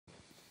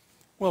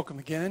Welcome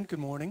again. Good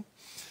morning.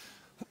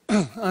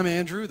 I'm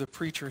Andrew, the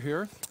preacher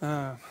here.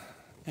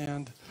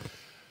 And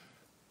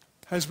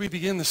as we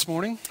begin this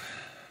morning,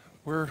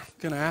 we're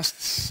going to ask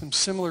some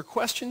similar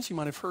questions. You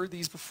might have heard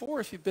these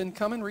before if you've been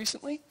coming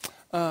recently.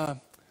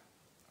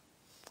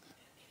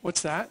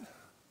 What's that?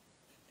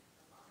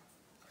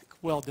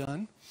 Well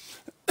done.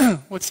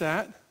 What's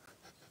that?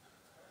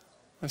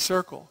 A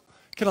circle.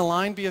 Can a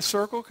line be a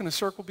circle? Can a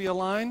circle be a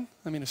line?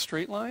 I mean, a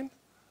straight line?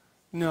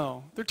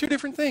 No. They're two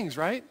different things,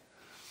 right?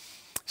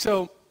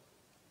 So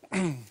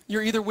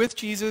you're either with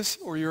Jesus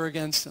or you're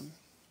against him.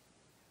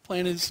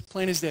 Plain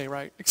as day,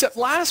 right? Except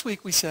last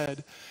week we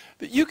said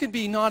that you could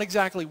be not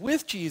exactly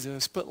with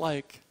Jesus, but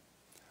like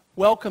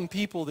welcome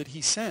people that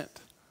he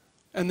sent.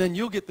 And then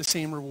you'll get the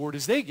same reward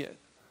as they get.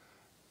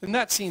 And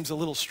that seems a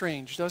little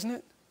strange, doesn't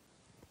it?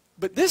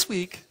 But this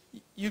week,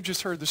 you've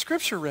just heard the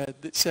scripture read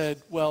that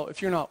said, well,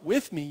 if you're not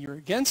with me, you're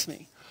against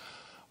me.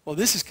 Well,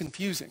 this is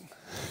confusing.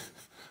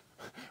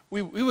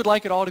 We would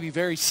like it all to be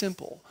very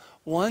simple.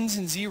 Ones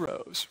and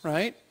zeros,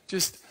 right?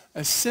 Just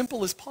as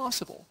simple as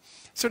possible.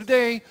 So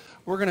today,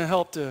 we're going to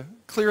help to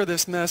clear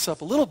this mess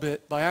up a little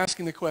bit by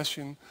asking the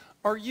question,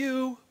 are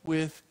you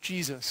with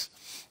Jesus?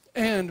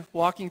 And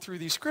walking through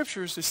these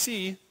scriptures to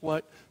see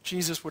what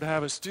Jesus would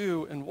have us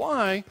do and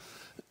why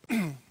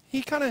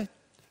he kind of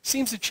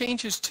seems to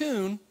change his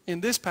tune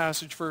in this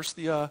passage versus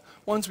the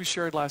ones we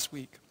shared last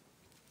week.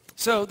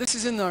 So this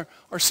is in our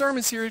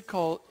sermon series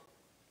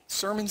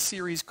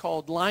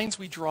called Lines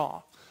We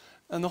Draw.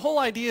 And the whole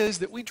idea is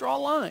that we draw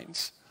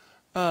lines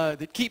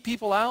that keep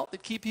people out,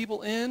 that keep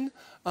people in,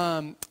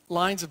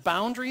 lines of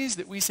boundaries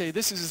that we say,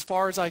 this is as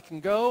far as I can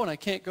go and I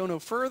can't go no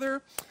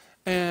further.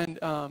 And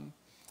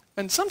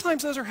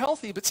sometimes those are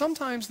healthy, but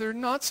sometimes they're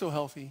not so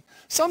healthy.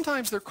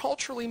 Sometimes they're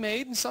culturally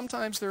made and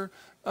sometimes they're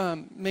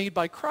made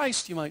by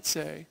Christ, you might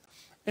say.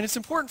 And it's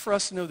important for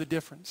us to know the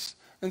difference.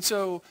 And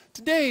so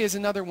today is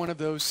another one of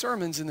those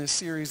sermons in this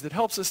series that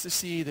helps us to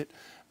see that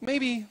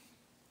maybe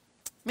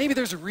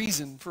there's a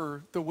reason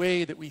for the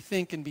way that we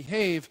think and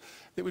behave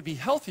that would be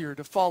healthier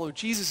to follow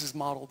Jesus'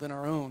 model than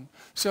our own.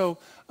 So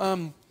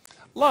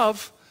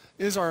love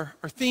is our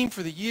theme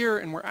for the year,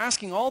 and we're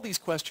asking all these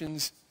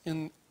questions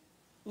in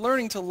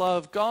learning to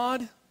love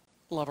God,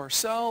 love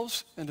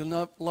ourselves, and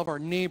to love our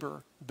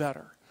neighbor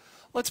better.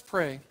 Let's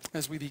pray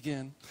as we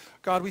begin.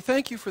 God, we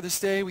thank you for this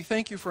day. We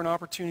thank you for an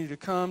opportunity to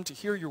come, to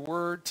hear your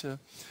word, to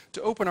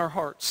open our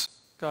hearts.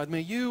 God,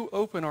 may you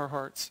open our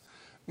hearts.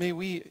 May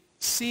we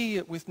see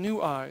it with new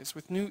eyes,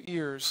 with new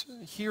ears,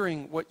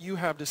 hearing what you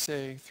have to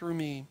say through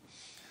me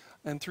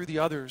and through the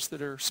others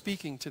that are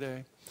speaking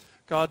today.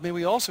 God, may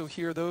we also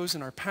hear those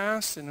in our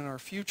past and in our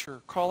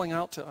future calling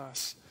out to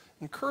us,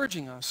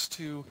 encouraging us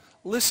to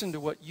listen to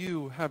what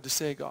you have to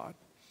say, God.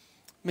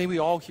 May we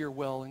all hear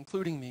well,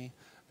 including me,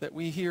 that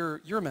we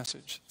hear your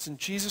message. It's in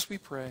Jesus we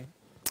pray.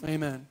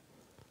 Amen.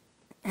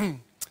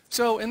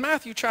 So in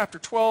Matthew chapter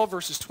 12,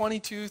 verses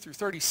 22 through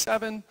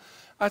 37,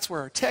 that's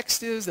where our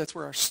text is. That's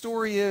where our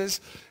story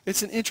is.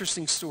 It's an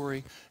interesting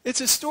story.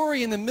 It's a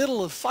story in the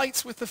middle of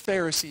fights with the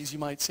Pharisees, you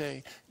might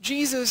say.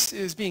 Jesus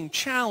is being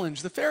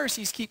challenged. The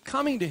Pharisees keep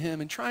coming to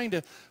him and trying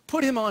to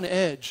put him on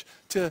edge,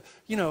 to,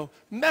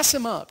 mess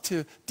him up,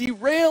 to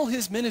derail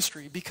his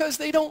ministry because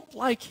they don't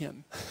like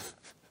him.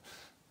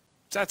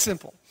 It's that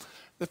simple.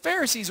 The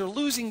Pharisees are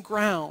losing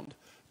ground.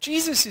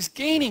 Jesus is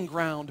gaining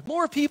ground.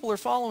 More people are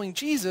following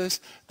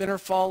Jesus than are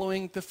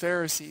following the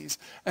Pharisees.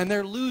 And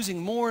they're losing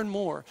more and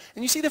more.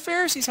 And you see, the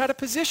Pharisees had a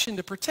position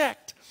to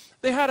protect.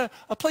 They had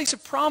a place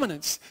of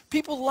prominence.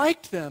 People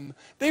liked them.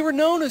 They were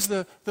known as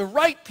the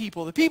right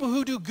people, the people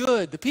who do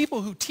good, the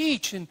people who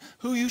teach and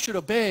who you should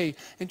obey.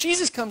 And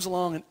Jesus comes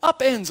along and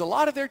upends a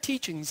lot of their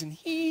teachings. And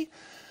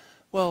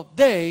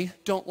they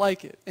don't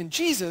like it. And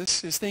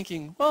Jesus is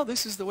thinking, well,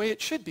 this is the way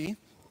it should be.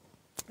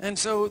 And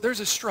so there's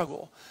a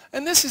struggle.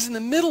 And this is in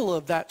the middle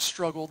of that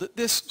struggle that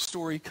this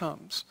story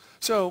comes.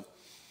 So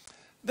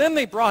then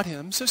they brought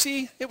him. So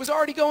see, it was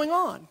already going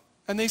on.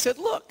 And they said,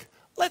 look,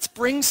 let's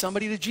bring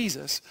somebody to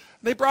Jesus.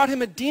 They brought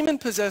him a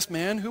demon-possessed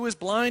man who was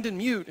blind and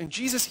mute. And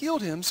Jesus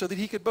healed him so that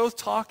he could both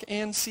talk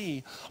and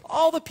see.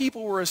 All the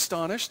people were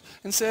astonished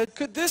and said,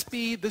 could this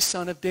be the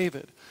son of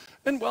David?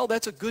 And well,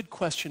 that's a good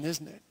question,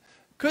 isn't it?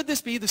 Could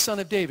this be the son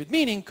of David?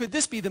 Meaning, could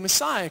this be the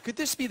Messiah? Could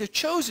this be the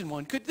chosen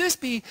one? Could this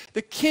be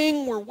the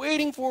king we're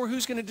waiting for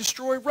who's going to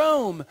destroy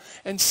Rome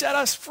and set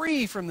us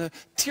free from the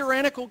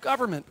tyrannical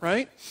government,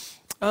 right?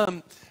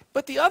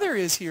 But the other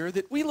is here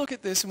that we look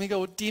at this and we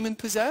go,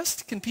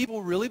 demon-possessed? Can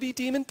people really be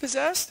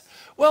demon-possessed?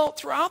 Well,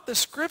 throughout the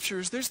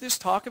scriptures, there's this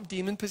talk of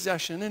demon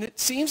possession, and it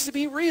seems to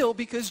be real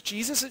because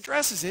Jesus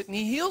addresses it, and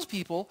he heals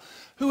people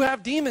who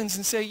have demons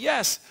and say,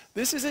 yes,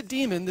 this is a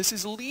demon, this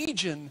is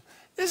legion.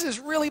 This is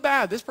really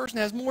bad. This person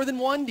has more than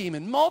one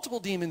demon, multiple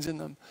demons in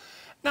them.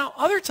 Now,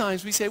 other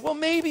times we say, well,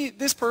 maybe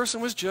this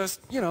person was just,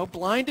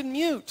 blind and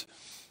mute.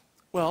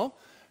 Well,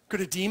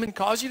 could a demon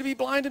cause you to be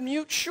blind and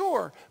mute?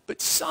 Sure.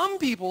 But some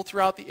people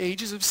throughout the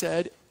ages have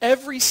said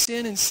every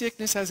sin and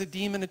sickness has a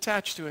demon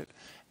attached to it.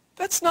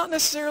 That's not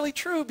necessarily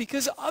true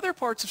because other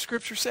parts of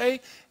Scripture say,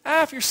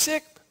 if you're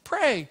sick,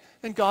 pray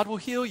and God will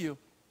heal you.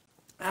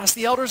 Ask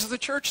the elders of the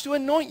church to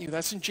anoint you.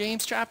 That's in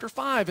James chapter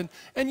 5,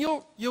 and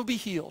you'll be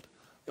healed.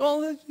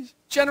 Well,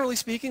 generally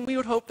speaking, we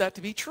would hope that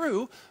to be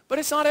true, but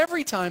it's not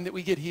every time that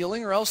we get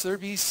healing, or else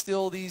there'd be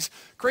still these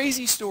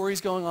crazy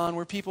stories going on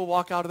where people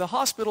walk out of the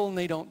hospital and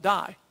they don't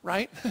die,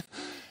 right?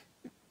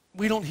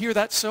 We don't hear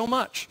that so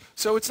much.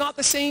 So it's not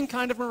the same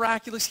kind of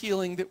miraculous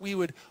healing that we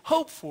would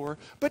hope for,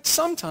 but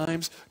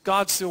sometimes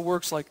God still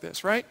works like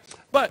this, right?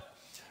 But,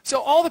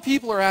 so all the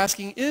people are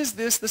asking, is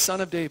this the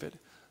son of David?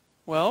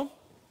 Well,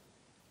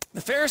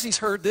 the Pharisees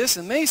heard this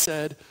and they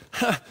said,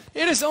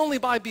 it is only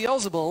by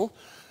Beelzebul,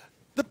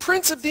 the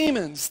prince of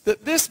demons,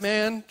 that this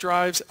man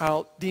drives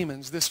out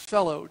demons. This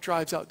fellow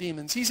drives out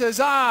demons. He says,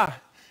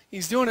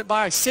 he's doing it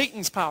by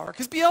Satan's power.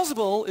 Because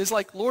Beelzebul is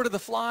like Lord of the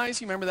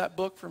Flies. You remember that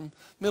book from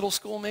middle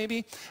school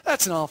maybe?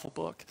 That's an awful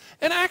book.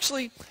 And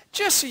actually,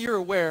 just so you're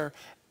aware,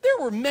 there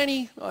were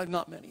many,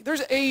 not many,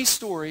 there's a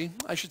story,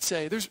 I should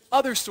say. There's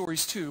other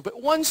stories too.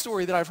 But one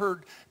story that I've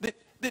heard that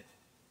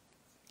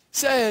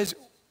says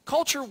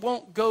culture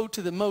won't go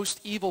to the most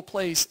evil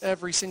place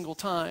every single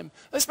time,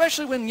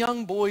 especially when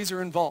young boys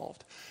are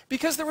involved.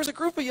 Because there was a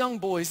group of young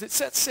boys that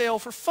set sail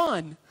for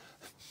fun,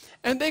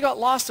 and they got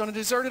lost on a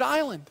deserted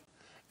island.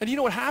 And you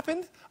know what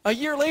happened? A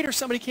year later,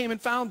 somebody came and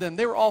found them.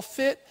 They were all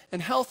fit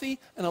and healthy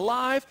and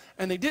alive,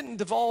 and they didn't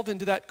devolve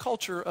into that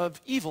culture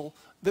of evil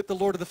that the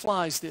Lord of the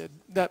Flies did,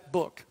 that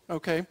book,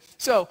 okay?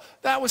 So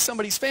that was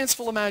somebody's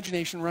fanciful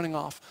imagination running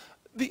off.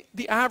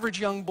 The average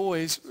young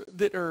boys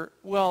that are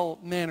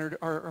well-mannered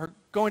are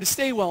going to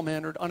stay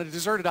well-mannered on a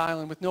deserted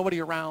island with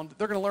nobody around.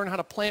 They're going to learn how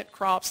to plant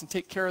crops and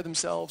take care of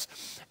themselves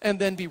and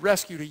then be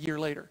rescued a year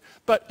later.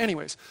 But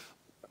anyways,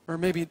 or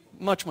maybe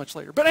much, much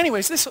later. But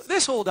anyways,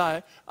 this whole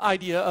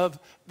idea of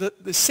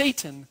the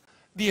Satan,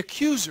 the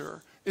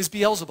accuser, is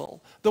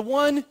Beelzebul, the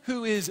one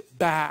who is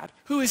bad,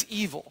 who is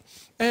evil.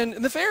 And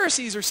the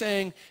Pharisees are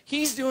saying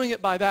he's doing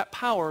it by that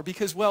power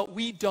because, well,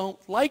 we don't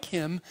like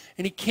him,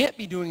 and he can't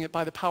be doing it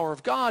by the power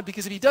of God,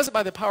 because if he does it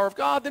by the power of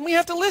God, then we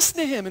have to listen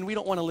to him, and we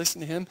don't want to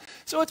listen to him.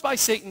 So it's by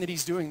Satan that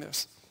he's doing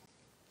this.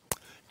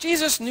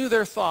 Jesus knew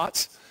their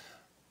thoughts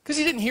because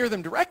he didn't hear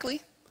them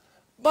directly,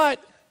 but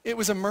it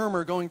was a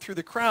murmur going through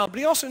the crowd. But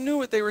he also knew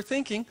what they were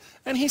thinking,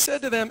 and he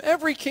said to them,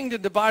 every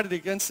kingdom divided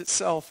against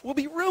itself will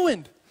be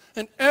ruined,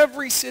 and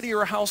every city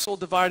or household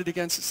divided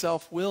against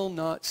itself will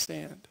not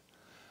stand.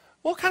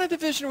 What kind of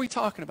division are we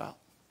talking about?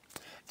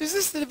 Does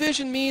this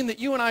division mean that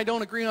you and I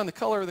don't agree on the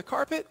color of the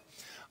carpet?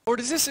 Or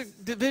does this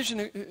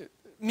division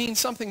mean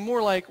something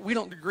more like we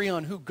don't agree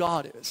on who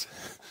God is?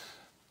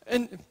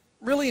 And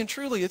really and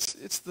truly,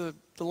 it's the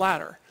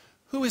latter.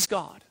 Who is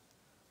God?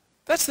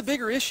 That's the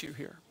bigger issue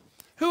here.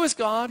 Who is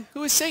God?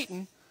 Who is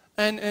Satan?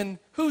 And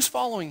who's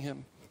following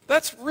him?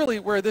 That's really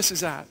where this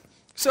is at.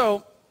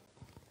 So,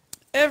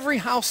 every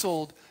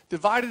household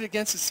divided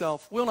against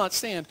itself will not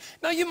stand.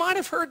 Now, you might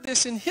have heard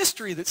this in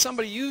history, that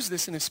somebody used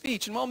this in a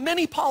speech. And while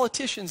many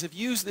politicians have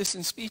used this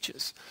in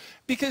speeches,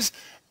 because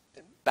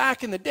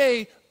back in the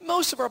day,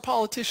 most of our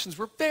politicians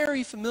were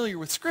very familiar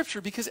with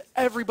Scripture because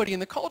everybody in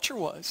the culture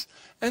was.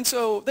 And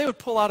so they would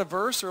pull out a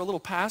verse or a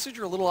little passage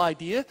or a little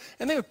idea,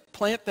 and they would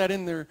plant that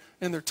in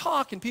their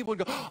talk, and people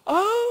would go,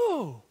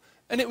 oh!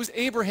 And it was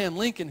Abraham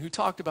Lincoln who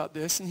talked about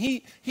this, and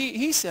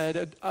he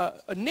said,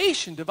 a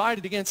nation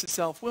divided against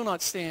itself will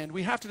not stand.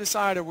 We have to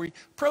decide, are we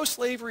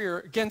pro-slavery or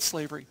against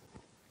slavery?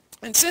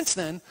 And since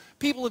then,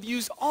 people have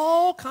used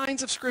all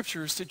kinds of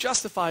scriptures to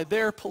justify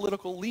their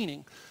political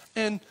leaning.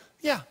 And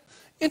yeah,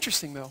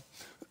 interesting though.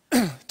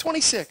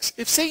 26,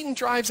 if Satan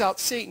drives out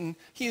Satan,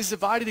 he is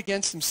divided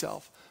against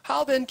himself.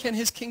 How then can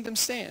his kingdom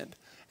stand?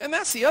 And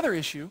that's the other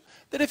issue,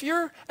 that if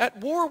you're at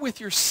war with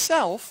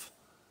yourself,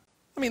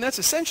 I mean, that's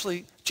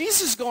essentially,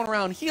 Jesus is going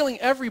around healing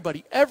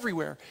everybody,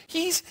 everywhere.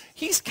 He's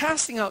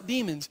casting out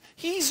demons.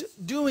 He's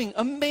doing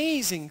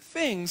amazing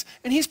things,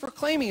 and he's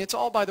proclaiming it's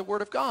all by the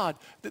word of God.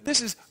 That this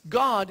is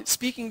God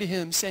speaking to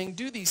him, saying,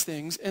 do these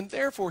things, and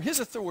therefore his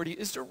authority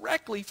is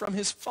directly from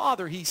his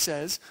Father, he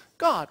says,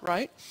 God,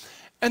 right?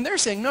 And they're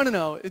saying,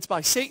 no, it's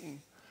by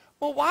Satan.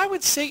 Well, why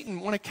would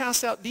Satan want to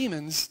cast out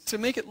demons to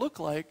make it look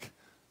like,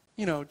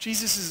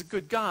 Jesus is a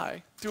good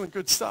guy doing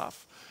good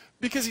stuff?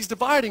 Because he's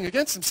dividing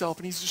against himself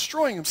and he's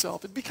destroying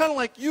himself. It'd be kind of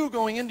like you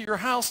going into your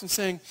house and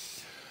saying,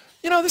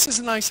 this is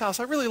a nice house.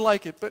 I really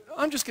like it, but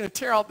I'm just going to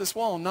tear out this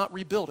wall and not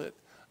rebuild it.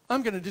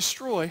 I'm going to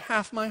destroy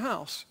half my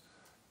house.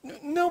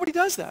 Nobody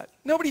does that.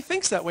 Nobody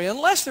thinks that way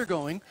unless they're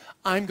going,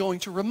 I'm going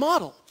to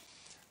remodel.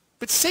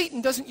 But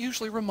Satan doesn't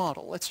usually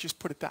remodel. Let's just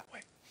put it that way.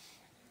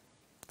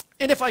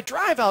 And if I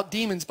drive out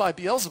demons by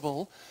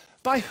Beelzebul,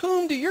 by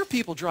whom do your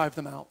people drive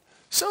them out?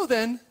 So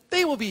then,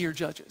 they will be your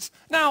judges.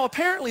 Now,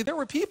 apparently, there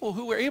were people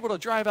who were able to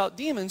drive out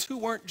demons who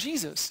weren't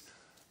Jesus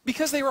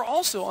because they were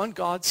also on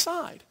God's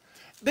side.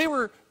 They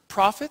were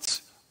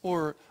prophets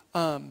or,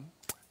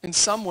 in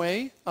some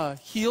way,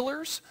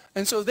 healers.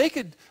 And so they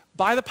could,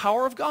 by the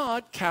power of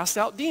God, cast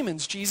out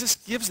demons. Jesus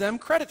gives them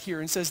credit here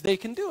and says they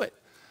can do it.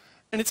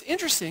 And it's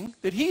interesting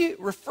that he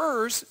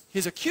refers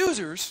his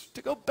accusers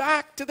to go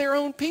back to their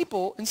own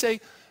people and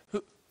say,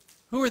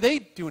 who are they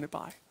doing it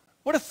by?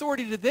 What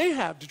authority did they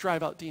have to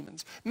drive out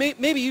demons?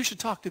 Maybe you should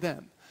talk to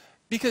them,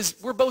 because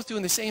we're both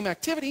doing the same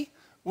activity.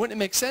 Wouldn't it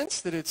make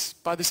sense that it's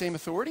by the same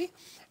authority?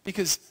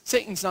 Because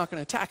Satan's not going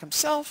to attack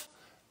himself.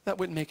 That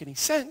wouldn't make any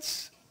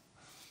sense.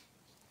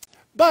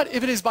 But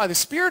if it is by the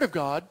Spirit of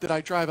God that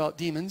I drive out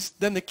demons,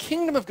 then the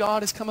kingdom of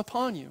God has come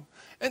upon you.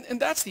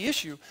 And that's the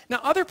issue. Now,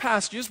 other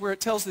passages where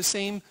it tells the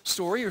same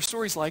story or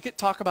stories like it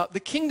talk about the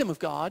kingdom of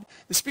God,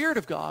 the Spirit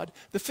of God,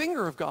 the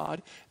finger of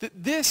God,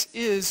 that this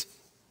is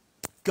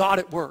God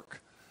at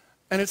work.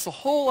 And it's the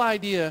whole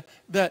idea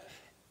that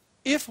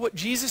if what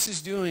Jesus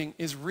is doing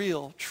is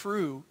real,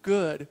 true,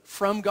 good,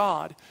 from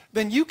God,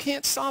 then you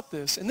can't stop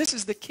this. And this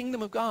is the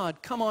kingdom of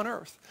God come on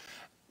earth.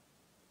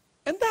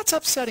 And that's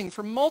upsetting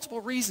for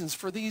multiple reasons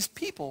for these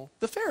people,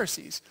 the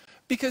Pharisees,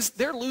 because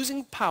they're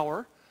losing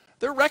power.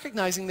 They're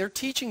recognizing their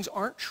teachings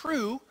aren't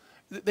true.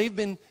 They've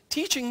been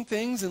teaching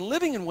things and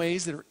living in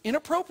ways that are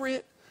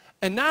inappropriate.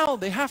 And now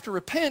they have to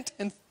repent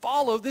and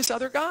follow this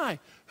other guy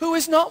who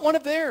is not one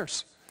of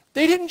theirs.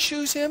 They didn't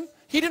choose him.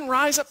 He didn't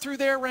rise up through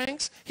their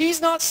ranks. He's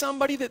not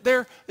somebody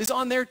that is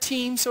on their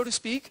team, so to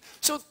speak.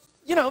 So,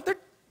 they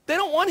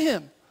don't want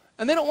him.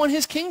 And they don't want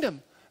his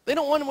kingdom. They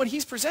don't want what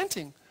he's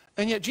presenting.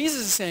 And yet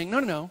Jesus is saying,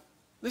 no,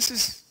 this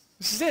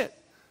is it.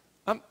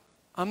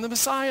 I'm the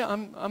Messiah.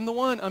 I'm the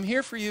one. I'm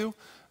here for you.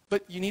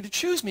 But you need to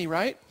choose me,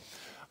 right?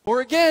 Or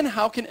again,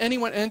 how can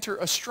anyone enter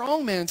a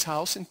strong man's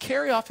house and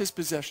carry off his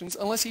possessions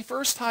unless he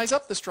first ties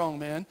up the strong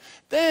man?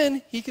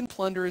 Then he can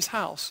plunder his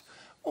house.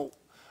 Well,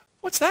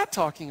 what's that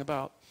talking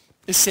about?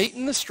 Is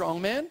Satan the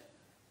strong man?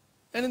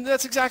 And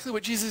that's exactly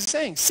what Jesus is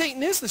saying.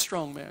 Satan is the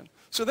strong man.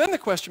 So then the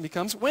question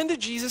becomes, when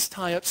did Jesus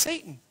tie up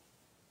Satan?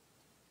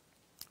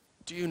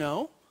 Do you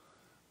know?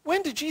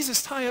 When did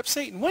Jesus tie up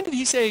Satan? When did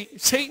he say,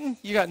 Satan,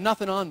 you got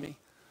nothing on me?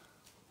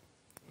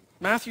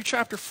 Matthew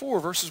chapter 4,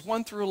 verses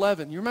 1 through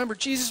 11. You remember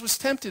Jesus was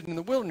tempted in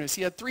the wilderness.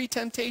 He had 3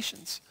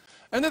 temptations.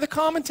 And they're the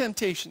common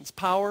temptations: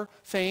 power,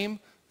 fame,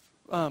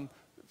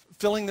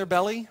 filling their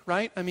belly,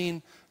 right? I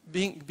mean,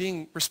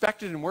 being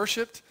respected and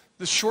worshiped,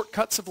 the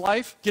shortcuts of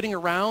life, getting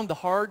around the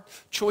hard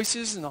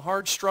choices and the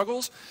hard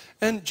struggles.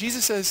 And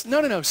Jesus says,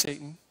 no,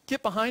 Satan,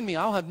 get behind me.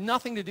 I'll have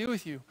nothing to do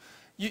with you.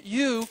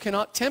 You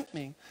cannot tempt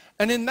me.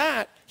 And in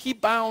that, he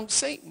bound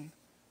Satan.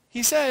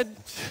 He said,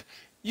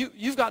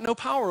 you've got no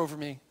power over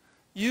me.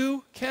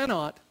 You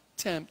cannot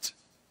tempt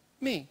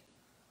me.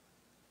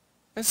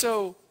 And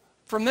so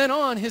from then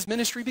on, his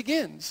ministry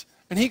begins.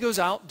 And he goes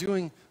out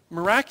doing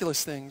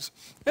miraculous things.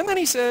 And then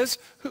he says,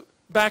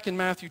 back in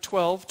Matthew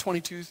 12,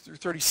 22 through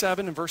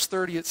 37, and verse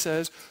 30, it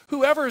says,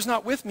 whoever is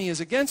not with me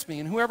is against me,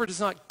 and whoever does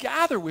not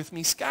gather with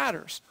me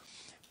scatters.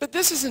 But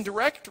this is in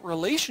direct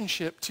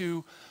relationship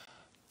to,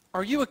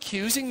 are you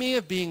accusing me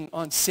of being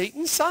on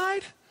Satan's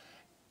side?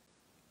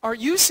 Are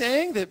you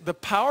saying that the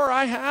power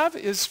I have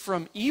is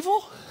from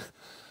evil?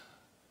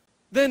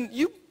 Then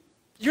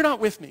you're not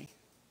with me.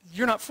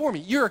 You're not for me.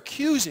 You're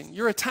accusing.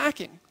 You're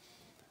attacking.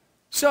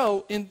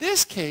 So in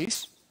this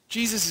case,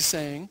 Jesus is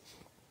saying,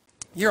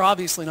 you're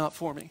obviously not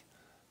for me.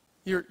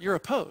 You're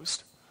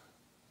opposed.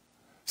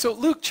 So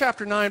Luke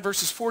chapter 9,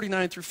 verses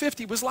 49 through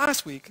 50 was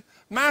last week.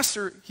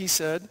 Master, he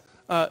said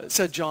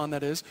John,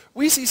 that is,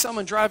 we see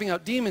someone driving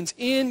out demons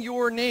in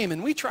your name,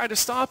 and we try to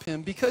stop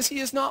him because he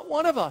is not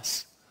one of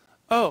us.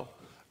 Oh,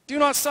 do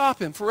not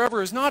stop him, for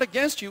whoever is not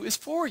against you is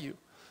for you.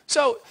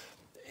 So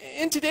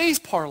in today's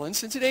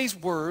parlance, in today's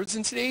words,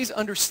 in today's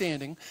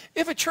understanding,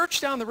 if a church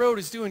down the road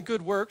is doing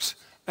good works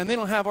and they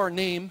don't have our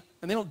name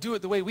and they don't do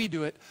it the way we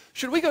do it,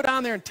 should we go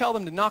down there and tell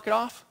them to knock it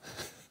off?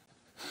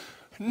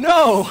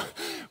 No,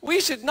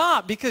 we should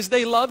not, because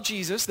they love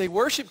Jesus, they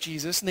worship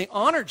Jesus, and they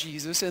honor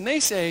Jesus, and they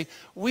say,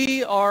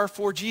 we are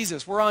for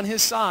Jesus, we're on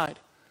his side.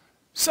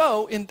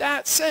 So in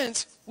that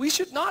sense, we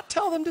should not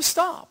tell them to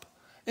stop.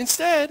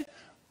 Instead,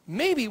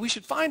 maybe we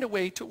should find a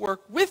way to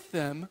work with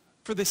them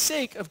for the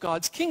sake of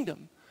God's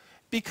kingdom.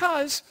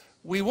 Because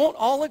we won't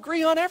all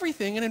agree on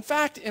everything. And in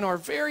fact, in our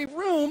very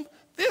room,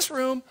 this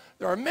room,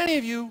 there are many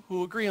of you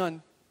who agree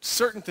on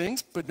certain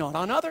things, but not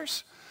on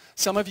others.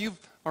 Some of you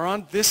are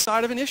on this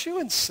side of an issue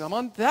and some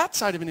on that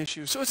side of an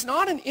issue. So it's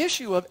not an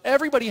issue of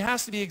everybody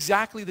has to be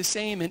exactly the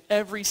same in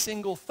every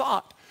single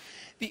thought.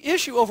 The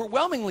issue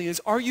overwhelmingly is,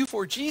 are you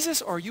for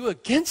Jesus or are you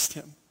against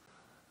him?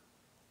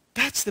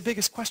 That's the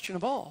biggest question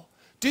of all.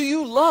 Do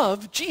you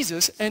love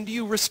Jesus, and do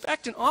you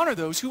respect and honor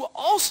those who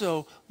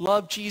also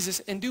love Jesus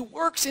and do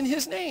works in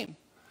his name?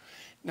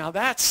 Now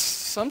that's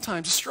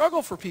sometimes a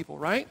struggle for people,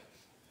 right?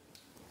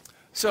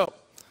 So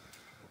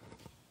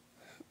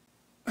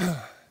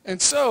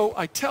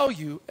I tell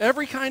you,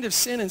 every kind of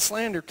sin and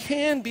slander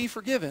can be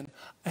forgiven.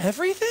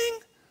 Everything?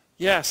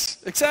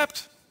 Yes,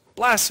 except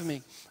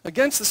blasphemy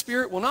against the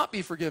Spirit will not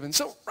be forgiven.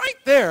 So right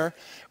there,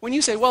 when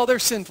you say, well, they're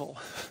sinful,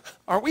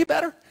 are we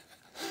better?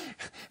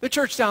 The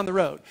church down the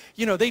road,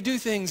 they do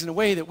things in a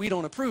way that we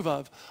don't approve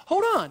of.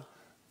 Hold on.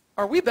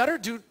 Are we better?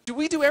 Do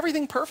we do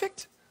everything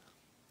perfect?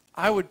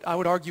 I would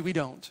argue we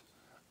don't.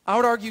 I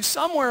would argue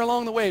somewhere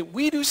along the way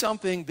we do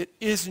something that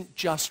isn't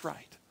just right.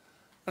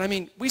 And I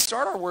mean, we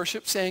start our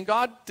worship saying,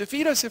 God,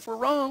 defeat us if we're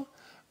wrong.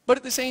 But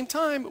at the same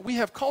time, we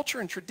have culture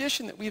and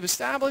tradition that we've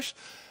established,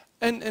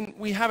 and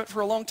we have it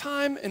for a long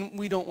time, and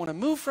we don't want to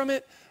move from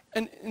it.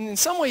 And in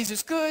some ways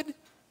it's good,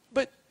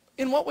 but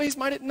in what ways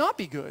might it not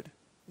be good?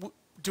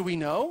 Do we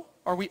know?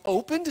 Are we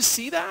open to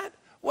see that?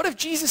 What if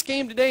Jesus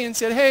came today and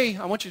said, hey,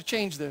 I want you to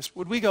change this?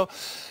 Would we go,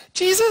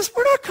 Jesus,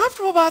 we're not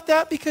comfortable about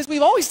that because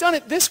we've always done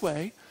it this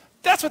way.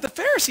 That's what the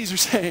Pharisees are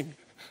saying.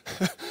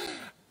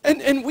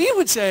 and we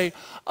would say,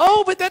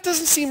 oh, but that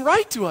doesn't seem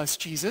right to us,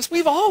 Jesus.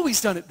 We've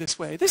always done it this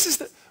way. This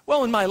is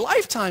well, in my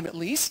lifetime at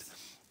least.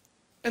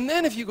 And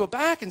then if you go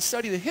back and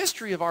study the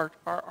history of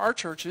our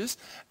churches,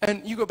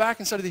 and you go back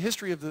and study the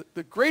history of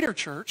the greater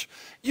church,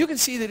 you can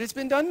see that it's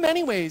been done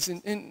many ways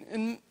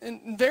in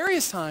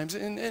various times.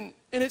 And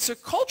it's a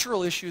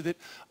cultural issue that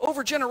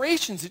over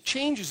generations it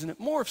changes and it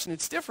morphs and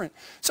it's different.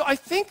 So I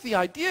think the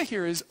idea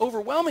here is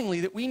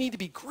overwhelmingly that we need to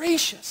be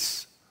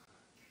gracious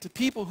to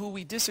people who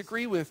we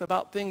disagree with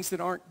about things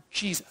that aren't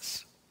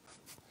Jesus.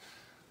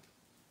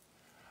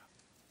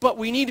 But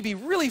we need to be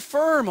really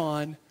firm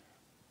on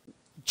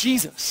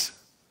Jesus.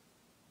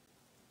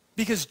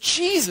 Because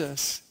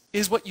Jesus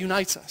is what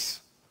unites us.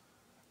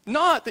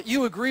 Not that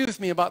you agree with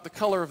me about the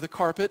color of the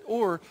carpet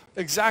or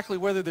exactly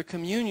whether the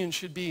communion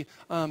should be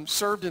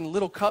served in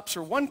little cups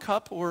or one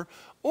cup or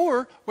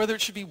whether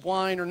it should be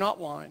wine or not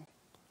wine.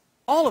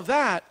 All of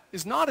that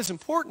is not as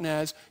important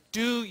as,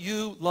 do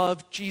you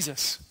love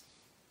Jesus?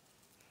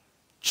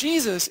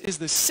 Jesus is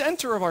the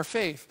center of our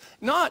faith,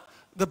 not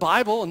the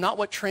Bible and not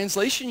what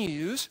translation you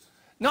use,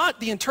 not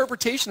the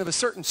interpretation of a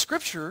certain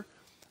scripture.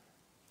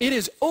 It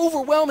is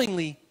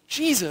overwhelmingly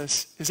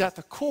Jesus is at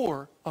the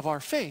core of our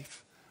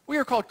faith. We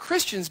are called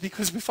Christians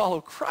because we follow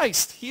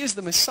Christ. He is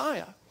the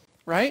Messiah,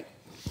 right?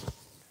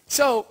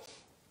 So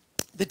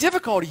the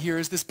difficulty here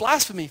is this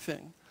blasphemy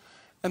thing.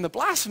 And the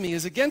blasphemy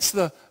is against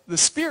the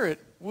Spirit.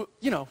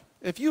 You know,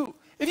 if you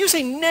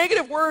say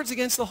negative words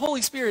against the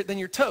Holy Spirit, then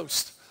you're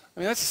toast. I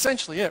mean, that's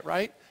essentially it,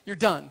 right? You're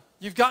done.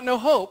 You've got no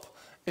hope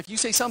if you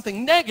say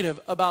something negative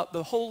about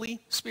the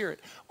Holy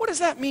Spirit. What does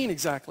that mean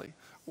exactly?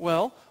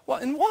 Well,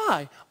 and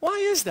why? Why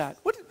is that?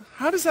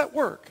 How does that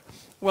work?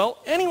 Well,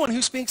 anyone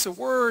who speaks a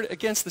word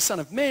against the Son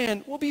of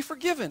Man will be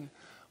forgiven.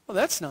 Well,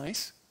 that's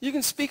nice. You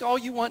can speak all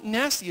you want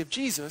nasty of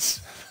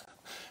Jesus.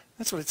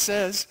 That's what it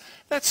says.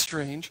 That's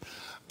strange.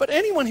 But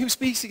anyone who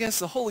speaks against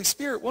the Holy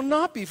Spirit will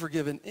not be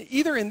forgiven,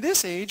 either in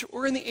this age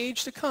or in the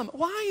age to come.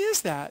 Why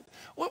is that?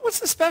 What's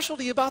the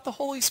specialty about the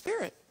Holy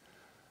Spirit?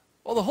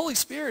 Well, the Holy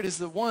Spirit is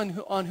the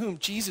one on whom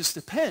Jesus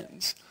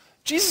depends.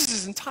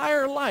 Jesus'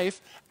 entire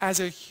life as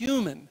a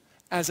human,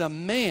 as a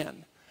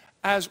man,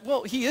 as,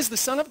 well, he is the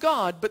Son of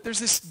God, but there's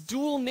this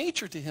dual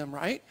nature to him,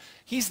 right?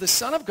 He's the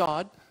Son of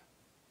God,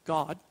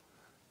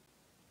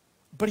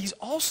 but he's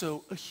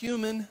also a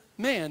human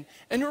man.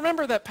 And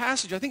remember that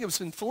passage, I think it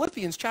was in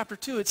Philippians chapter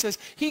 2, it says,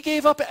 he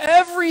gave up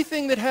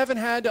everything that heaven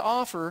had to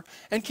offer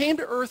and came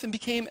to earth and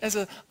became as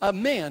a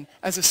man,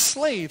 as a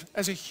slave,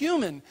 as a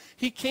human.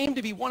 He came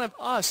to be one of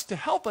us to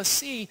help us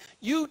see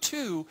you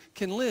too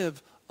can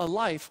live a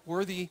life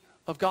worthy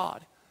of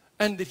God.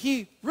 And that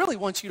he really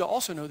wants you to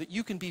also know that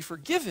you can be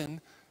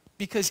forgiven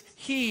because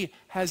he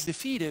has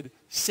defeated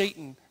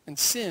Satan and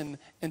sin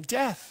and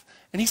death.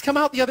 And he's come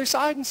out the other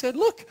side and said,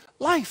 look,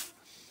 life.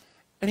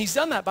 And he's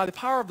done that by the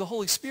power of the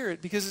Holy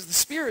Spirit because it's the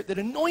Spirit that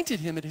anointed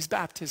him at his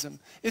baptism.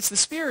 It's the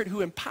Spirit who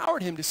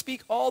empowered him to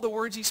speak all the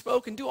words he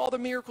spoke and do all the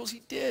miracles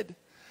he did.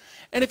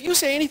 And if you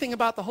say anything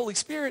about the Holy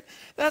Spirit,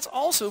 that's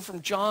also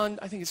from John,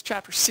 I think it's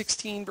chapter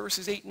 16,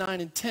 verses 8,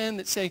 9, and 10,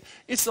 that say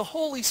it's the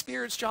Holy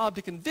Spirit's job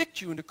to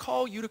convict you and to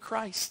call you to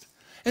Christ.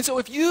 And so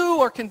if you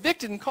are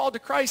convicted and called to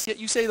Christ, yet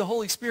you say the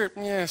Holy Spirit,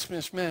 yes,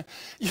 man,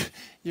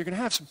 you're going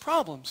to have some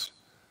problems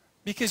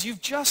because you've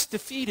just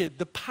defeated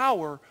the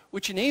power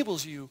which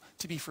enables you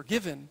to be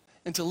forgiven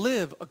and to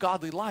live a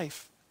godly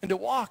life and to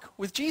walk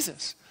with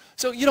Jesus.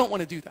 So you don't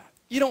want to do that.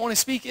 You don't want to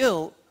speak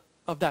ill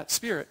of that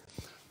Spirit.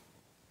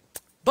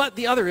 But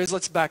the other is,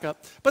 let's back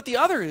up, but the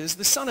other is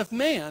the Son of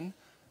Man.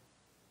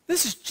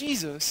 This is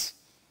Jesus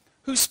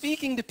who's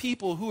speaking to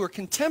people who are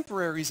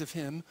contemporaries of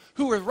him,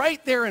 who are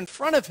right there in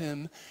front of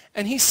him,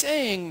 and he's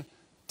saying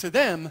to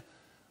them,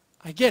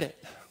 I get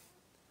it.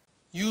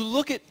 You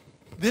look at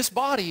this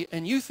body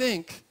and you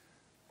think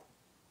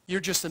you're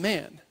just a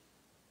man.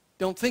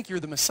 Don't think you're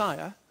the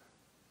Messiah.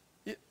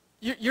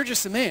 You're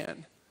just a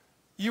man.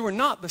 You are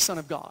not the Son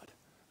of God.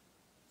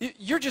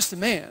 You're just a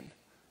man.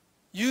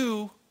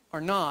 You are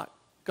not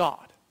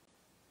God.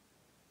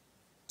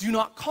 Do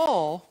not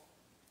call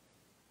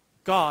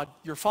God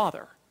your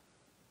Father.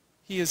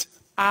 He is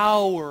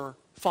our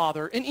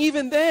Father. And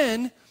even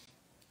then,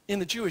 in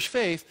the Jewish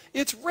faith,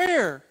 it's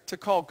rare to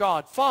call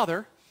God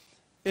Father.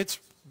 It's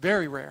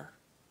very rare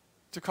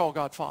to call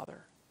God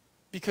Father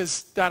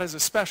because that is a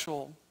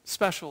special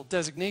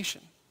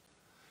designation.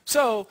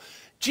 So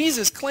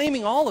Jesus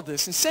claiming all of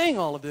this and saying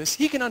all of this,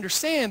 he can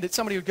understand that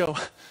somebody would go,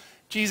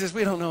 Jesus,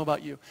 we don't know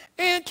about you.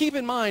 And keep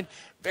in mind,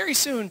 very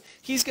soon,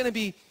 he's going to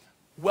be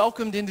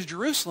welcomed into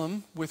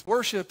Jerusalem with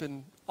worship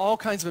and all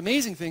kinds of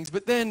amazing things.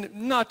 But then,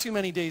 not too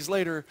many days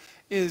later,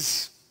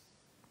 is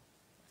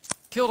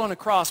killed on a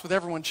cross with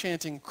everyone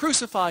chanting,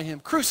 crucify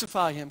him,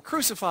 crucify him,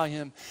 crucify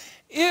him.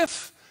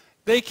 If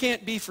they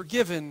can't be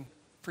forgiven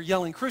for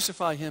yelling,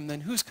 crucify him,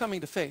 then who's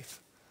coming to faith?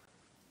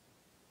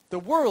 The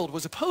world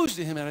was opposed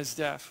to him at his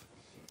death.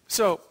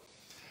 So,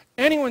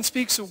 anyone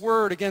speaks a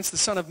word against the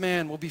Son of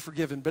Man will be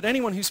forgiven, but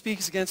anyone who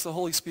speaks against the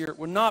Holy Spirit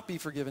will not be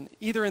forgiven,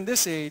 either in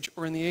this age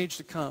or in the age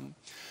to come.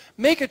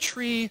 Make a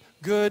tree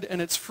good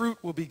and its fruit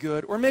will be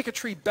good, or make a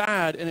tree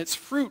bad and its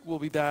fruit will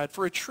be bad,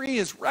 for a tree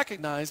is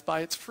recognized by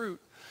its fruit.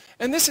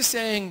 And this is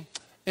saying,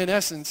 in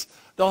essence,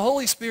 the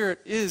Holy Spirit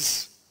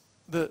is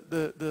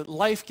the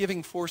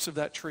life-giving force of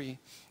that tree.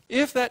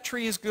 If that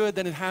tree is good,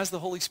 then it has the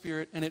Holy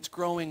Spirit and it's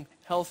growing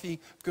healthy,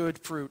 good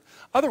fruit.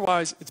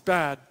 Otherwise, it's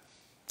bad.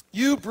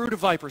 You brood of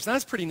vipers.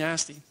 That's pretty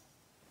nasty.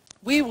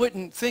 We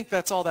wouldn't think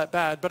that's all that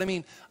bad, but I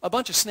mean, a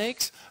bunch of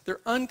snakes,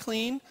 they're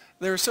unclean.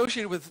 They're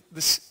associated with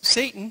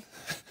Satan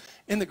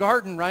in the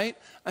garden, right?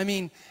 I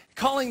mean,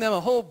 calling them a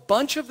whole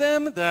bunch of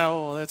them,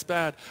 oh, that's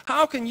bad.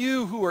 How can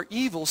you who are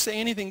evil say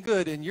anything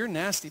good? And you're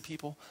nasty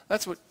people.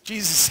 That's what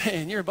Jesus is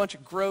saying. You're a bunch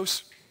of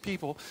gross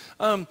people.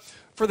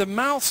 For the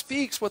mouth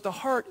speaks what the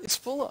heart is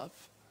full of.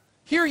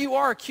 Here you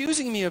are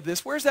accusing me of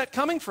this. Where's that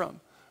coming from?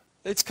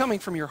 It's coming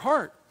from your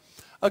heart.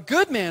 A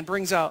good man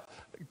brings out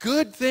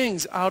good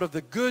things out of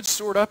the good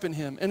stored up in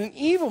him, and an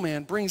evil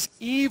man brings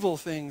evil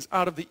things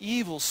out of the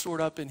evil stored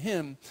up in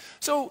him.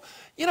 So,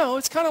 you know,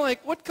 it's kind of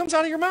like, what comes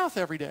out of your mouth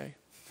every day?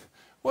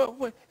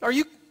 What, are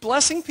you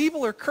blessing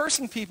people or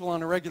cursing people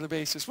on a regular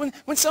basis? When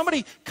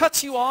somebody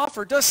cuts you off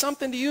or does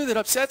something to you that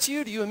upsets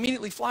you, do you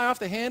immediately fly off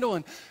the handle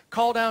and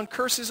call down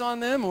curses on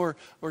them, or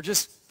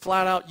just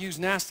flat out use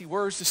nasty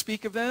words to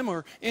speak of them,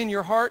 or in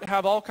your heart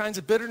have all kinds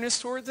of bitterness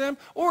towards them?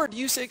 Or do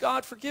you say,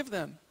 God, forgive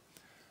them?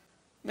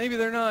 Maybe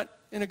they're not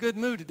in a good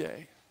mood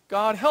today.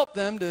 God, help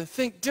them to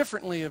think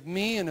differently of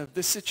me and of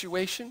this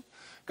situation.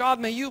 God,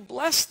 may you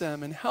bless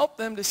them and help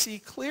them to see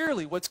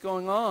clearly what's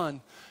going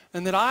on,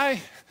 and that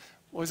I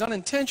was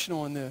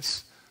unintentional in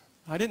this.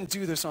 I didn't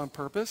do this on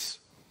purpose.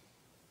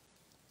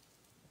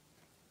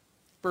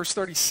 Verse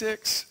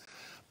 36,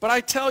 but I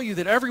tell you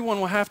that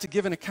everyone will have to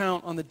give an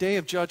account on the day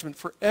of judgment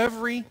for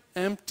every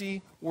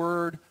empty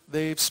word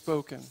they've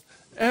spoken.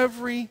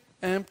 Every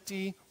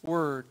empty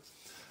word.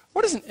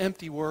 What is an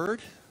empty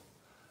word?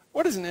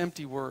 What is an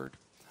empty word?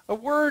 A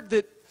word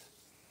that,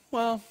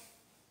 well,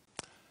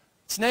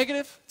 it's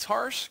negative, it's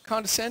harsh,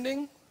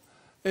 condescending.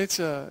 It's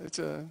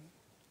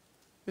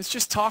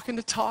just talking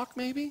to talk,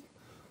 maybe.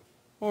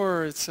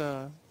 Or it's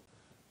a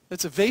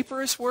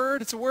vaporous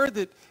word. It's a word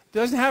that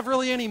doesn't have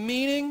really any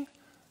meaning.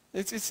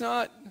 It's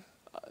not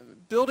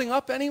building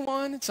up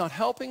anyone. It's not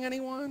helping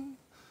anyone.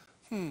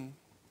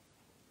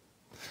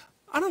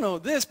 I don't know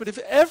this, but if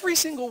every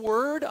single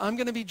word I'm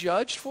going to be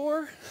judged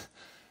for,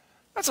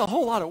 that's a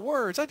whole lot of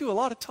words. I do a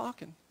lot of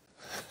talking.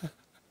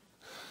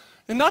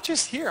 And not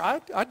just here.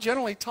 I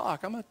generally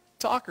talk. I'm a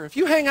talker. If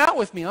you hang out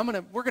with me,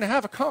 we're going to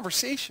have a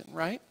conversation,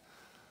 right?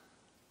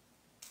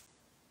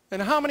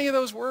 And how many of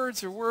those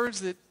words are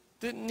words that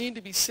didn't need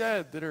to be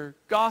said, that are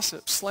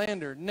gossip,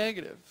 slander,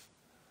 negative?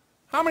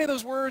 How many of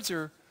those words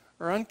are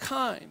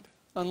unkind,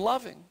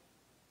 unloving?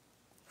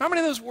 How many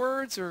of those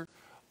words are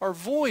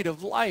void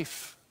of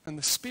life and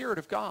the Spirit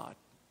of God?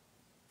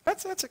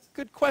 That's a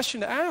good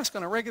question to ask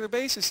on a regular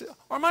basis.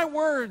 Are my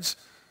words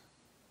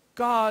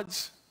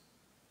God's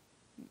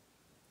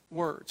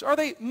words? Are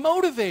they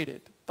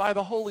motivated by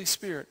the Holy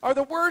Spirit? Are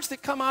the words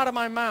that come out of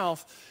my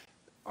mouth,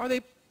 are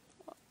they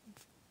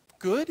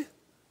good,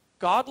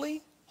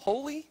 godly,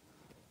 holy?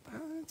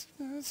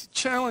 That's a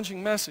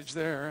challenging message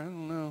there. I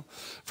don't know.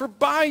 For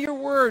by your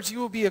words you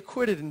will be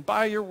acquitted, and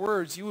by your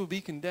words you will be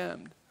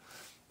condemned.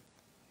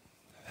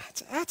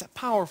 That's a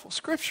powerful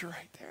scripture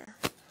right there.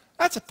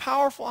 That's a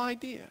powerful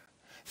idea.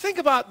 Think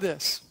about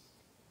this.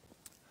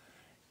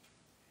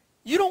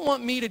 You don't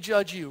want me to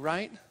judge you,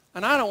 right?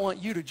 And I don't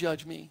want you to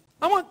judge me.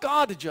 I want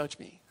God to judge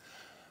me.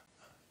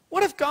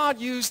 What if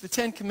God used the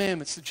Ten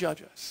Commandments to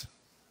judge us?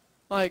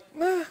 Like,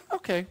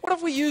 okay, what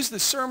if we use the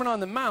Sermon on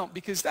the Mount,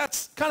 because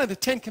that's kind of the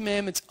Ten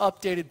Commandments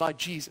updated by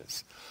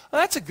Jesus.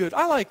 Well,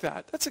 I like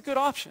that. That's a good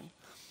option.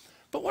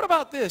 But what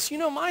about this? You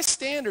know, my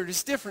standard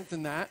is different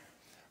than that.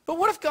 But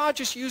what if God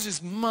just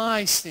uses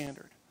my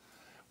standard?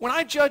 When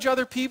I judge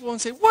other people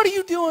and say, what are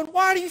you doing?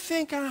 Why do you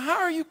think? And how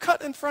are you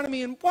cutting in front of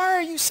me? And why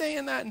are you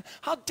saying that? And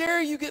how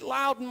dare you get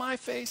loud in my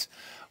face?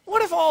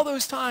 What if all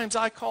those times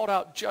I called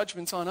out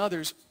judgments on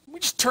others, we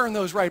just turn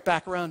those right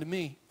back around to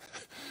me?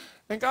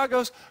 And God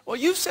goes, well,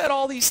 you've said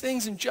all these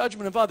things in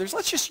judgment of others.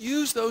 Let's just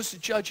use those to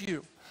judge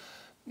you.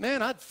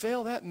 Man, I'd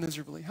fail that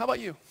miserably. How about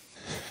you?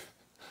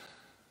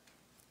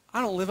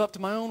 I don't live up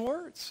to my own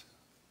words.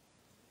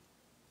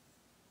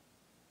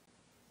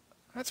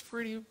 That's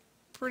pretty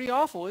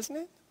awful, isn't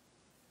it?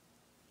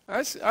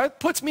 That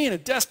puts me in a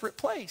desperate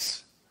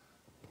place.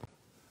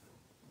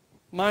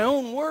 My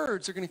own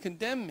words are going to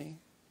condemn me.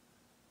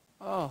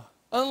 Oh,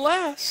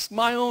 unless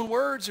my own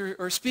words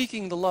are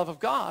speaking the love of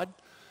God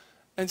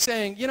and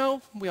saying, you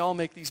know, we all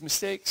make these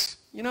mistakes.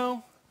 You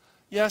know,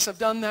 yes, I've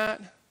done that.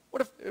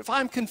 What if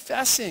I'm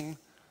confessing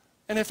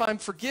and if I'm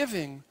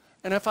forgiving,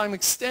 and if I'm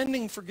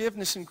extending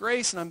forgiveness and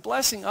grace and I'm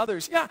blessing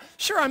others, yeah,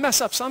 sure, I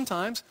mess up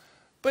sometimes,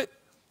 but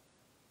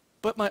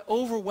my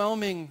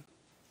overwhelming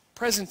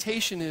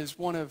presentation is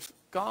one of,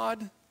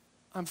 God,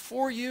 I'm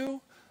for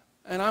you,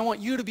 and I want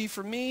you to be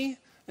for me,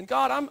 and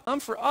God, I'm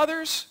for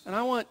others, and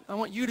I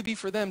want you to be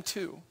for them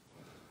too.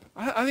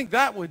 I think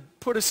that would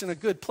put us in a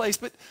good place.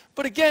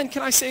 But again,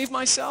 can I save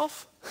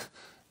myself?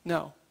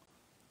 No.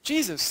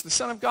 Jesus, the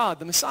Son of God,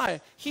 the Messiah,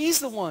 he's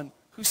the one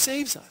who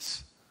saves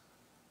us.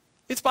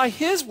 It's by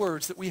his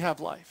words that we have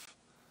life.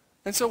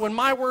 And so when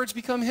my words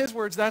become his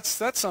words,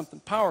 that's something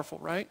powerful,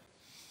 right?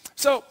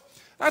 So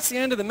that's the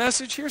end of the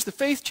message. Here's the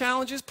faith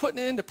challenges, putting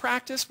it into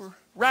practice. We're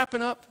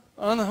wrapping up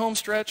on the home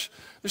stretch.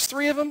 There's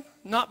 3 of them,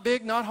 not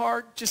big, not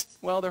hard,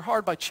 they're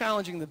hard by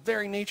challenging the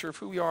very nature of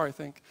who we are, I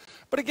think.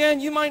 But again,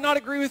 you might not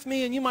agree with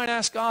me, and you might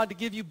ask God to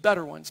give you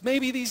better ones.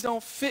 Maybe these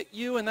don't fit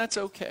you, and that's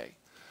okay.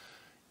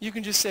 You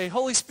can just say,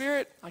 Holy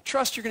Spirit, I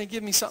trust you're going to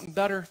give me something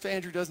better if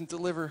Andrew doesn't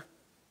deliver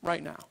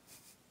right now.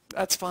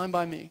 That's fine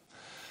by me.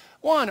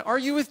 1, are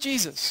you with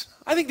Jesus?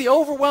 I think the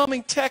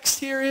overwhelming text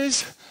here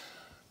is,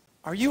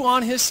 are you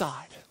on his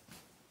side?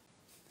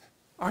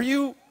 Are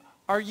you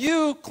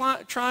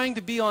trying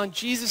to be on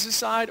Jesus'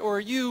 side, or are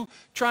you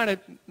trying to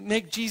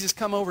make Jesus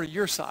come over to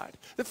your side?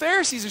 The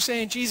Pharisees are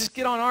saying, Jesus,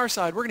 get on our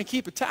side. We're going to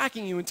keep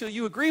attacking you until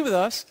you agree with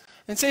us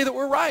and say that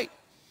we're right.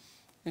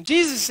 And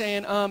Jesus is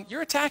saying,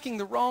 you're attacking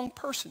the wrong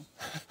person.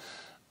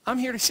 I'm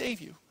here to save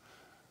you.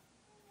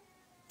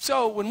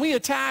 So when we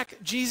attack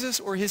Jesus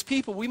or his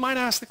people, we might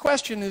ask the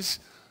question is,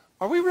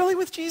 are we really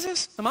with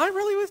Jesus? Am I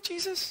really with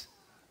Jesus?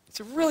 It's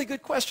a really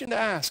good question to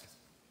ask.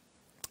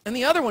 And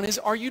the other one is,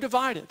 are you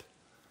divided?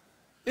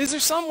 Is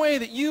there some way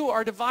that you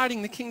are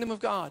dividing the kingdom of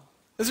God?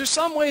 Is there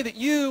some way that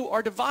you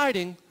are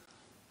dividing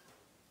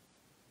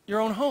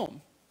your own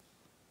home,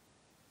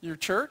 your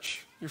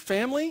church, your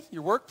family,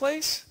 your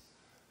workplace?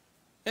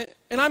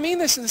 And I mean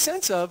this in the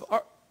sense of,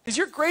 is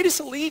your greatest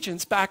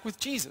allegiance back with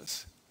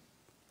Jesus?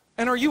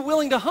 And are you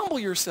willing to humble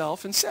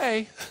yourself and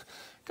say,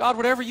 God,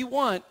 whatever you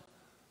want,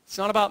 it's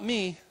not about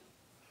me.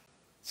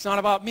 It's not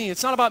about me.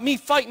 It's not about me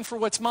fighting for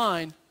what's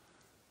mine.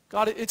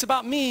 God, it's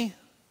about me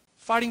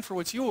fighting for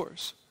what's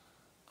yours.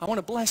 I want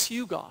to bless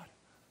you, God.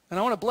 And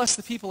I want to bless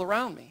the people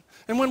around me.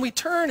 And when we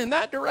turn in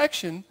that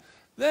direction,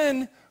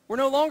 then we're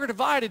no longer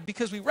divided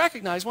because we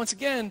recognize, once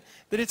again,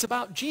 that it's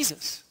about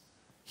Jesus.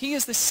 He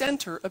is the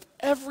center of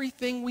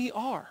everything we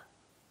are.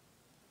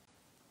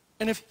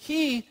 And if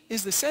he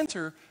is the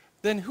center,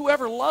 then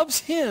whoever loves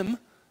him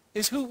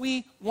is who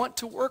we want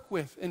to work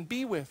with and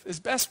be with as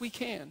best we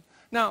can.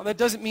 Now, that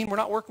doesn't mean we're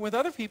not working with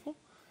other people.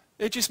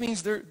 It just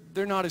means they're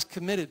not as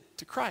committed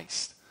to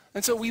Christ.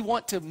 And so we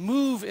want to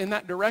move in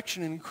that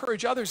direction and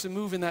encourage others to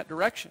move in that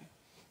direction.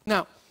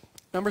 Now,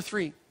 number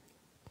 3,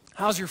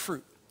 how's your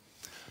fruit?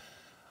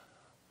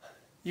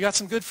 You got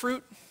some good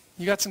fruit?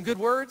 You got some good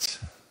words?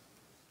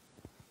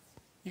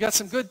 You got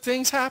some good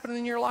things happening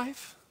in your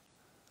life?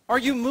 Are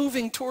you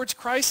moving towards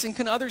Christ, and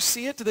can others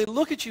see it? Do they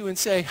look at you and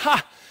say,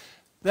 ha,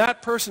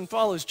 that person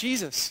follows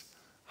Jesus?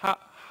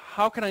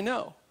 How can I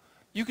know?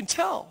 You can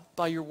tell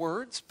by your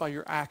words, by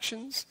your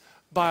actions,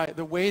 by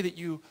the way that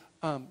you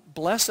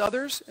bless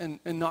others and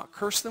not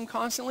curse them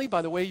constantly,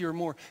 by the way you're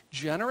more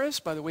generous,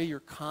 by the way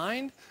you're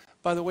kind,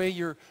 by the way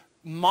you're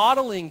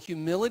modeling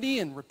humility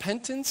and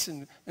repentance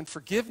and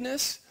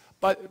forgiveness,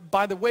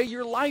 by the way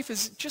your life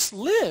is just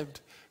lived.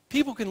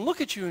 People can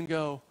look at you and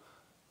go,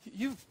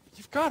 you've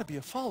got to be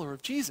a follower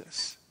of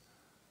Jesus.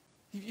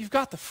 You've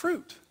got the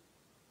fruit.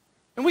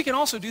 And we can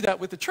also do that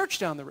with the church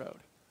down the road.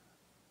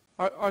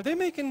 Are they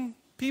making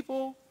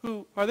people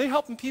are they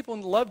helping people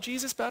love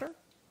Jesus better?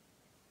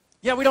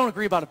 Yeah, we don't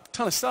agree about a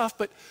ton of stuff,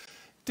 but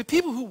do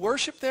people who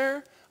worship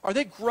there, are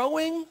they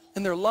growing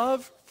in their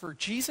love for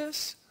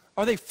Jesus?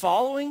 Are they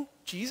following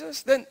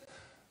Jesus? Then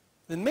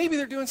maybe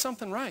they're doing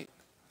something right.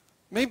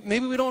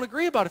 Maybe we don't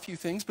agree about a few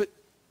things, but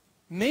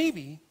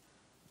maybe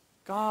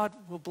God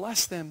will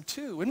bless them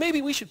too. And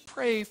maybe we should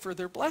pray for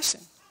their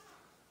blessing.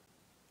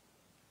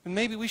 And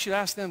maybe we should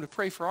ask them to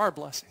pray for our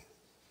blessing.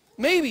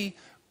 Maybe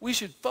we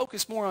should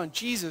focus more on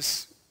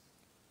Jesus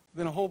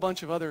than a whole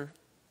bunch of other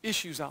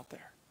issues out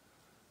there.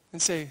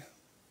 And say,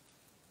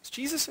 is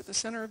Jesus at the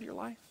center of your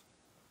life?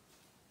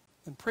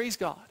 And praise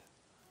God.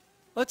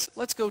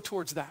 Let's go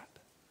towards that.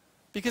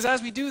 Because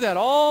as we do that,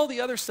 all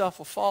the other stuff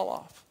will fall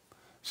off.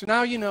 So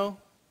now you know,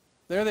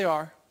 there they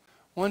are.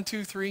 1,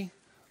 2, 3.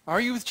 Are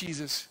you with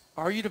Jesus?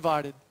 Are you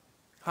divided?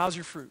 How's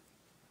your fruit?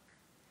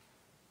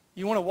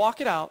 You want to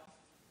walk it out.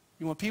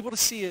 You want people to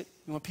see it.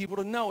 You want people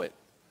to know it.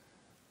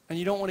 And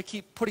you don't want to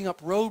keep putting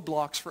up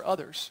roadblocks for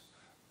others.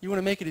 You want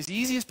to make it as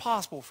easy as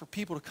possible for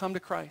people to come to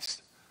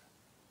Christ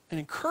and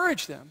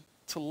encourage them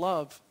to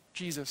love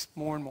Jesus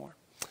more and more.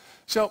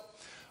 So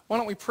why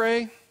don't we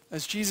pray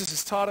as Jesus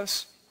has taught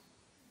us.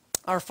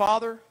 Our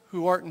Father,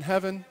 who art in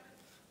heaven,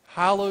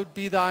 hallowed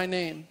be thy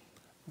name.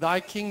 Thy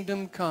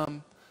kingdom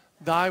come,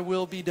 thy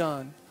will be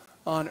done,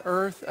 on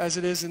earth as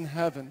it is in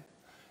heaven.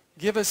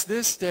 Give us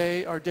this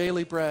day our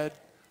daily bread,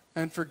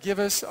 and forgive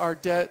us our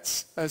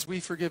debts as we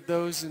forgive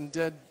those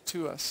indebted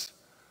to us.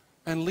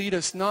 and lead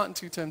us not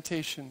into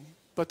temptation,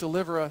 but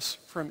deliver us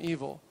from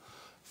evil.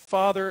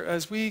 Father,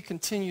 as we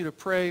continue to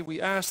pray,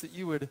 we ask that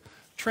you would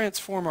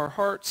transform our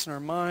hearts and our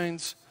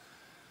minds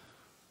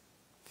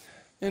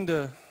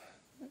into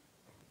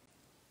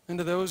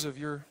those of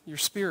your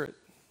Spirit.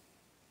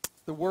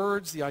 The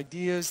words, the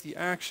ideas, the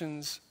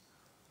actions,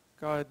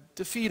 God,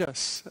 defeat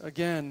us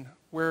again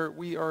where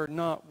we are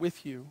not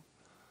with you.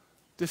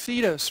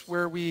 Defeat us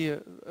where we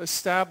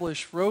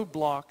establish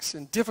roadblocks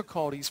and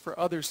difficulties for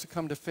others to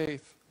come to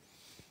faith.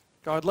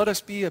 God, let us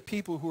be a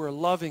people who are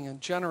loving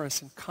and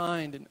generous and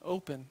kind and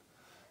open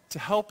to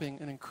helping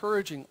and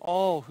encouraging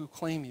all who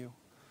claim you.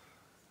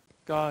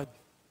 God,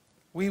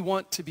 we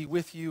want to be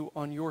with you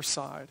on your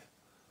side.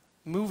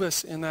 Move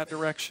us in that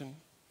direction.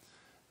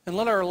 And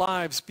let our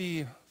lives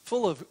be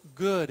full of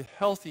good,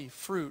 healthy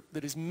fruit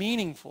that is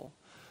meaningful,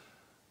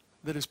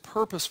 that is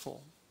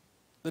purposeful,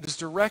 that is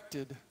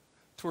directed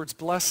towards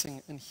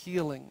blessing and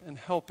healing and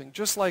helping.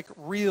 Just like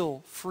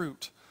real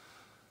fruit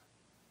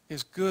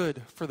is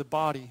good for the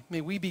body,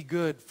 may we be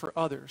good for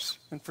others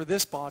and for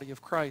this body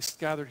of Christ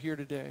gathered here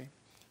today.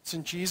 It's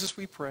in Jesus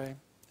we pray.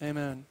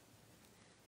 Amen.